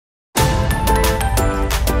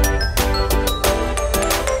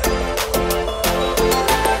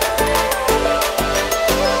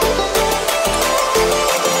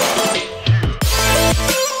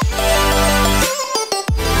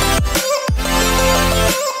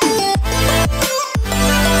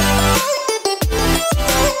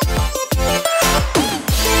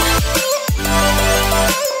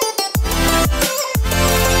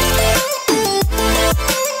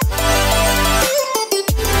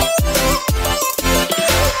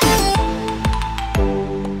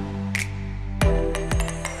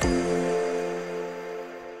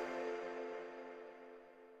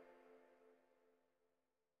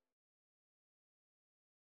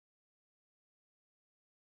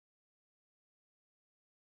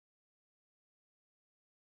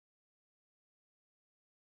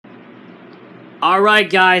Alright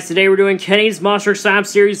guys, today we're doing Kenny's Monster Slam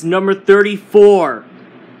Series number 34.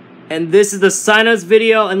 And this is the sign-ups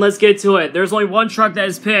video, and let's get to it. There's only one truck that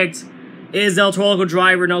is picked. It is El Toro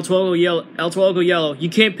Driver and El Toro Yellow. You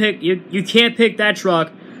can't pick that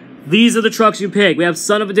truck. These are the trucks you pick. We have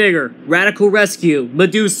Son of a Digger, Radical Rescue,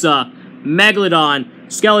 Medusa,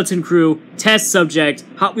 Megalodon, Skeleton Crew, Test Subject,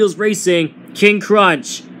 Hot Wheels Racing, King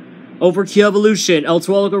Crunch, Overkill Evolution, El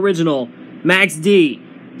Toro Original, Max D,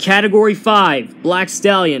 Category 5, Black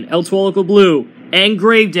Stallion, El Toro Blue, and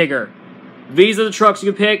Gravedigger. These are the trucks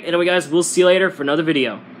you can pick, and anyway guys, we'll see you later for another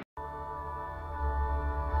video.